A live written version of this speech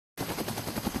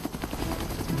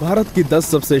भारत की 10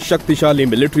 सबसे शक्तिशाली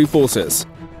मिलिट्री फोर्सेस।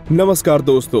 नमस्कार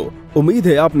दोस्तों, उम्मीद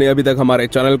है आपने अभी तक हमारे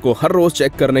चैनल को हर रोज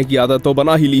चेक करने की आदत तो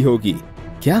बना ही ली होगी।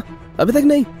 क्या अभी तक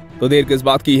नहीं? तो देर किस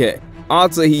बात की है,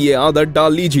 आज से ही ये आदत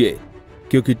डाल लीजिए,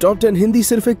 क्योंकि टॉप 10 हिंदी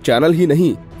सिर्फ एक चैनल ही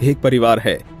नहीं, एक परिवार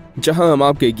है जहां हम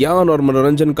आपके ज्ञान और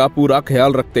मनोरंजन का पूरा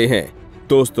ख्याल रखते हैं।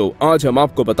 दोस्तों, आज हम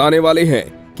आपको बताने वाले हैं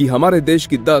कि हमारे देश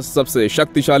की 10 सबसे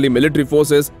शक्तिशाली मिलिट्री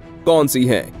फोर्सेस कौन सी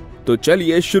हैं। तो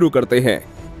चलिए शुरू करते हैं।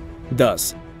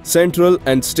 10 central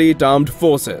and state armed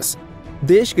forces.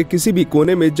 देश के किसी भी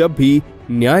कोने में जब भी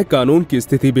न्याय कानून की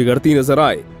स्थिति बिगड़ती नजर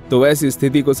आए तो ऐसी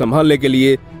स्थिति को संभालने के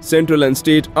लिए central and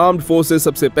state armed forces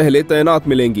सबसे पहले तैनात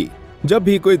मिलेंगी। जब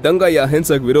भी कोई दंगा या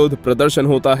हिंसक विरोध प्रदर्शन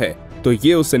होता है तो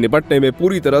ये उससे निपटने में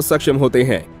पूरी तरह सक्षम होते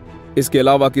हैं। इसके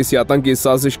अलावा किसी आतंकी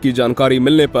साजिश की जानकारी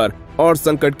मिलने पर और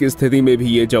संकट की स्थिति में भी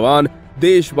ये जवान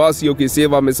देशवासियों की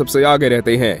सेवा में सबसे आगे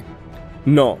रहते हैं।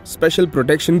 9 स्पेशल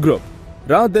प्रोटेक्शन ग्रुप।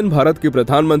 रात दिन भारत के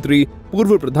प्रधानमंत्री,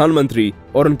 पूर्व प्रधानमंत्री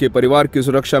और उनके परिवार की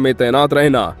सुरक्षा में तैनात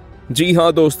रहना। जी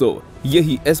हाँ दोस्तों,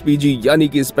 यही एसपीजी यानी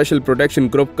कि स्पेशल प्रोटेक्शन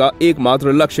ग्रुप का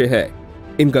एकमात्र लक्ष्य है।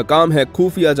 इनका काम है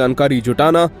खुफिया जानकारी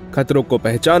जुटाना, खतरों को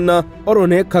पहचानना और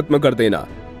उन्हें खत्म कर देना।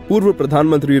 पूर्व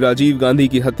प्रधानमंत्री राजीव गांधी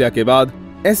की हत्या के बाद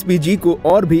एसपीजी को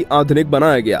और भी आधुनिक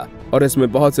बनाया गया और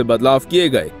इसमें बहुत से बदलाव किए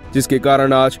गए, जिसके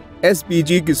कारण आज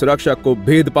एसपीजी की सुरक्षा को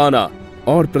भेद पाना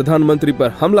और प्रधानमंत्री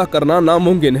पर हमला करना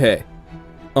नामुमकिन है।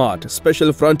 8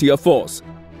 स्पेशल फ्रंटियर फोर्स।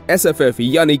 एसएफएफ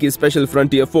यानी कि स्पेशल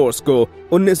फ्रंटियर फोर्स को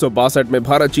 1962 में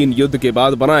भारत चीन युद्ध के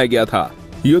बाद बनाया गया था।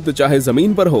 युद्ध चाहे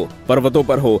जमीन पर हो, पर्वतों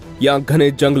पर हो या घने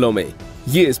जंगलों में,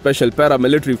 ये स्पेशल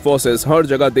पैरामिलिट्री फोर्सेस हर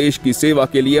जगह देश की सेवा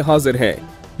के लिए हाजिर हैं।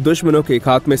 दुश्मनों के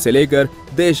खात्मे से लेकर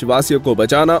देशवासियों को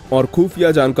बचाना और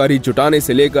खुफिया जानकारी जुटाने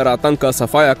से लेकर आतंक का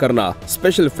सफाया करना,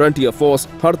 स्पेशल फ्रंटियर फोर्स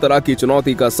हर तरह की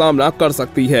चुनौती का सामना कर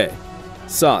सकती है।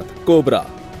 7 cobra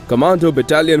commando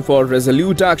battalion for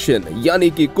resolute action यानी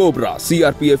कि कोबरा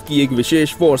सीआरपीएफ की एक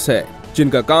विशेष फोर्स है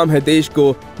जिनका काम है देश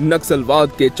को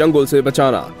नक्सलवाद के चंगुल से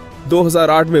बचाना।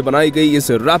 2008 में बनाई गई इस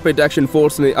रैपिड एक्शन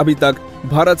फोर्स ने अभी तक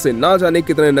भारत से ना जाने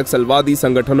कितने नक्सलवादी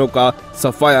संगठनों का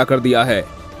सफाया कर दिया है।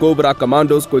 कोबरा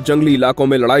कमांडोज को जंगली इलाकों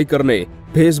में लड़ाई करने,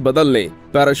 भेष बदलने,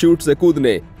 पैराशूट से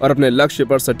कूदने और अपने लक्ष्य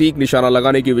पर सटीक निशाना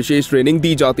लगाने की विशेष ट्रेनिंग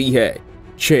दी जाती है।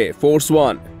 6 फोर्स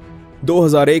 1।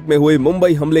 2001 में हुए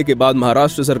मुंबई हमले के बाद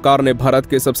महाराष्ट्र सरकार ने भारत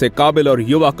के सबसे काबिल और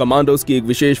युवा कमांडोज की एक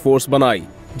विशेष फोर्स बनाई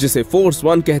जिसे फोर्स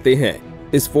 1 कहते हैं।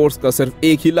 इस फोर्स का सिर्फ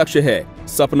एक ही लक्ष्य है,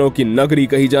 सपनों की नगरी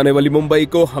कही जाने वाली मुंबई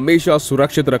को हमेशा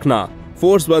सुरक्षित रखना।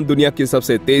 फोर्स 1 दुनिया की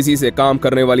सबसे तेजी से काम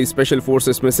करने वाली स्पेशल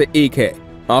फोर्सेस में से एक है।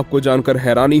 आपको जानकर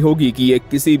हैरानी होगी कि ये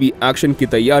किसी भी एक्शन की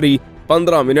तैयारी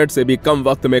 15 मिनट से भी कम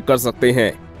वक्त में कर सकते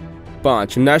हैं।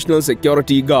 5 नेशनल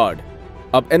सिक्योरिटी गार्ड।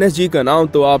 अब एनएसजी का नाम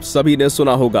तो आप सभी ने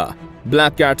सुना होगा।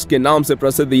 ब्लैक कैट्स के नाम से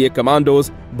प्रसिद्ध ये कमांडोज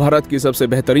भारत की सबसे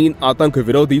बेहतरीन आतंक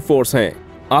विरोधी फोर्स हैं।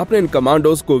 आपने इन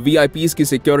कमांडोज को वीआईपीज की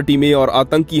सिक्योरिटी में और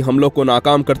आतंकी हमलों को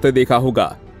नाकाम करते देखा होगा।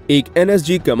 एक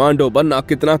एनएसजी कमांडो बनना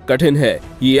कितना कठिन है,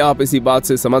 ये आप इसी बात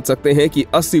से समझ सकते हैं कि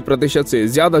 80% से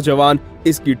ज्यादा जवान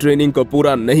इसकी ट्रेनिंग को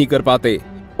पूरा नहीं कर पाते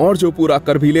और जो पूरा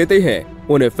कर भी लेते हैं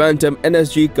उन्हें फैंटम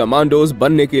एनएसजी कमांडोज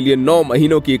बनने के लिए 9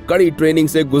 महीनों की कड़ी ट्रेनिंग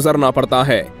से गुजरना पड़ता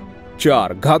है।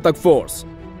 4 घातक फोर्स।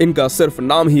 इनका सिर्फ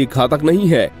नाम ही घातक नहीं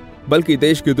है बल्कि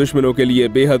देश के दुश्मनों के लिए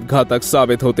बेहद घातक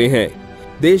साबित होते हैं।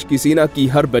 देश की सेना की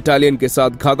हर बटालियन के साथ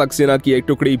घातक सेना की एक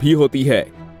टुकड़ी भी होती है।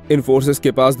 इन फोर्सेस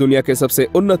के पास दुनिया के सबसे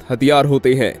उन्नत हथियार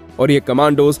होते हैं और ये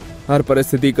कमांडोज हर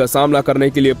परिस्थिति का सामना करने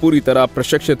के लिए पूरी तरह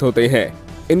प्रशिक्षित होते हैं।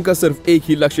 इनका सिर्फ एक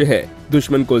ही लक्ष्य है,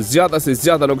 दुश्मन को ज्यादा से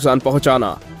ज्यादा नुकसान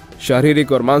पहुंचाना।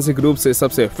 शारीरिक और मानसिक रूप से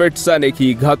सबसे फिट सैनिक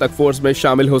ही घातक फोर्स में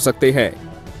शामिल हो सकते हैं।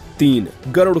 3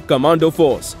 Garuda commando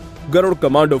force. Garuda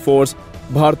commando force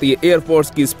भारतीय एयरफोर्स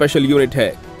की स्पेशल यूनिट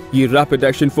है। ये रैपिड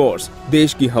एक्शन फोर्स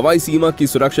देश की हवाई सीमा की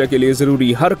सुरक्षा के लिए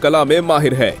जरूरी हर कला में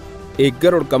माहिर है। एक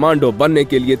गरुड़ कमांडो बनने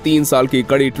के लिए 3 साल की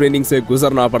कड़ी ट्रेनिंग से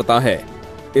गुजरना पड़ता है।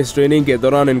 इस ट्रेनिंग के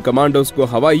दौरान इन कमांडोज को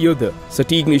हवाई युद्ध,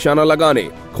 सटीक निशाना लगाने,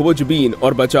 खोजबीन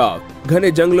और बचाव,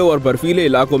 घने जंगलों और बर्फीले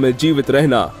इलाकों में जीवित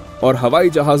रहना और हवाई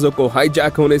जहाजों को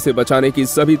हाईजैक होने से बचाने की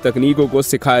सभी तकनीकों को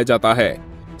सिखाया जाता है।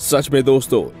 सच में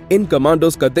दोस्तों, इन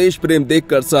कमांडोज का देश प्रेम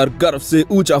देखकर सर गर्व से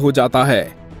ऊंचा हो जाता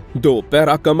है। 2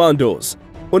 पैरा कमांडोज।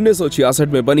 1966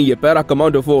 में बनी ये पैरा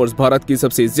कमांडो फोर्स भारत की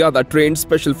सबसे ज्यादा ट्रेंड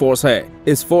स्पेशल फोर्स है।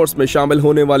 इस फोर्स में शामिल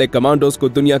होने वाले कमांडोज को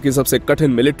दुनिया की सबसे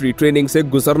कठिन मिलिट्री ट्रेनिंग से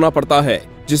गुजरना पड़ता है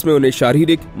जिसमें उन्हें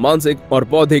शारीरिक, मानसिक और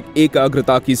बौद्धिक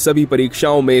एकाग्रता की सभी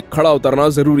परीक्षाओं में खड़ा उतरना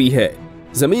जरूरी है।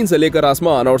 जमीन से लेकर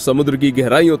आसमान और समुद्र की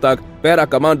गहराइयों तक पैरा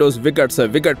कमांडोज विकट से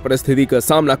विकट परिस्थिति का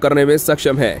सामना करने में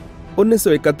सक्षम है।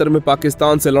 1971 में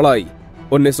पाकिस्तान से लड़ाई,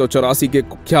 1984 के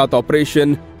कुख्यात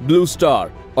ऑपरेशन ब्लू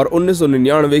स्टार और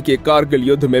 1999 के कारगिल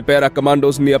युद्ध में पैरा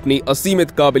कमांडोज ने अपनी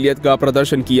असीमित काबिलियत का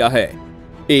प्रदर्शन किया है।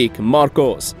 एक,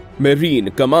 मार्कोस। मेरीन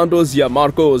कमांडोज या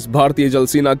मार्कोस भारतीय जल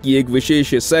सेना की एक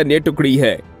विशेष सैन्य टुकड़ी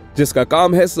है जिसका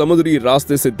काम है समुद्री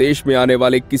रास्ते से देश में आने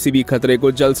वाले किसी भी खतरे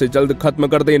को जल्द से जल्द खत्म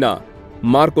कर देना।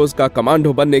 मार्कोस का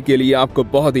कमांडो बनने के लिए आपको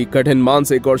बहुत ही कठिन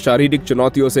मानसिक और शारीरिक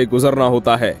चुनौतियों से गुजरना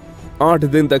होता है। 8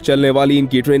 दिन तक चलने वाली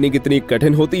इनकी ट्रेनिंग इतनी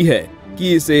कठिन होती है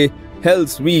कि इसे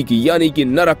हेल्स वीक यानी कि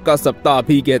नरक का सप्ताह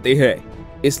भी कहते हैं।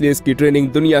 इसलिए इसकी ट्रेनिंग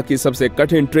दुनिया की सबसे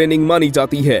कठिन ट्रेनिंग मानी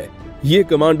जाती है। ये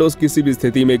कमांडोज किसी भी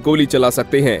स्थिति में गोली चला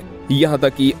सकते हैं, यहाँ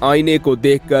तक कि आईने को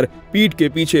देखकर पीठ के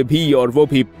पीछे भी, और वो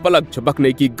भी पलक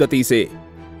झपकने की गति से।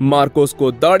 मार्कोस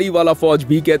को दाढ़ी वाला फौज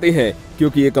भी कहते हैं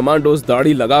क्योंकि ये कमांडोज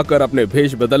दाढ़ी लगाकर अपने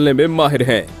भेष बदलने में माहिर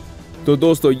हैं। तो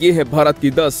दोस्तों, ये है भारत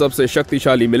की 10 सबसे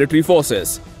शक्तिशाली मिलिट्री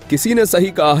फोर्सेस। किसी ने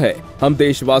सही कहा है, हम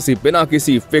देशवासी बिना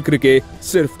किसी फिक्र के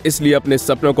सिर्फ इसलिए अपने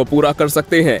सपनों को पूरा कर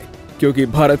सकते हैं क्योंकि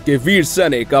भारत के वीर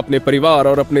सैनिक अपने परिवार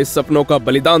और अपने सपनों का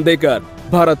बलिदान देकर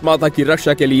भारत माता की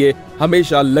रक्षा के लिए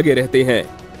हमेशा लगे रहते हैं।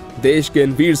 देश के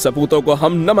इन वीर सपूतों को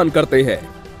हम नमन करते हैं।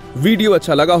 वीडियो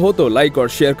अच्छा लगा हो तो लाइक और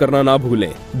शेयर करना ना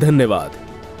भूलें। धन्यवाद।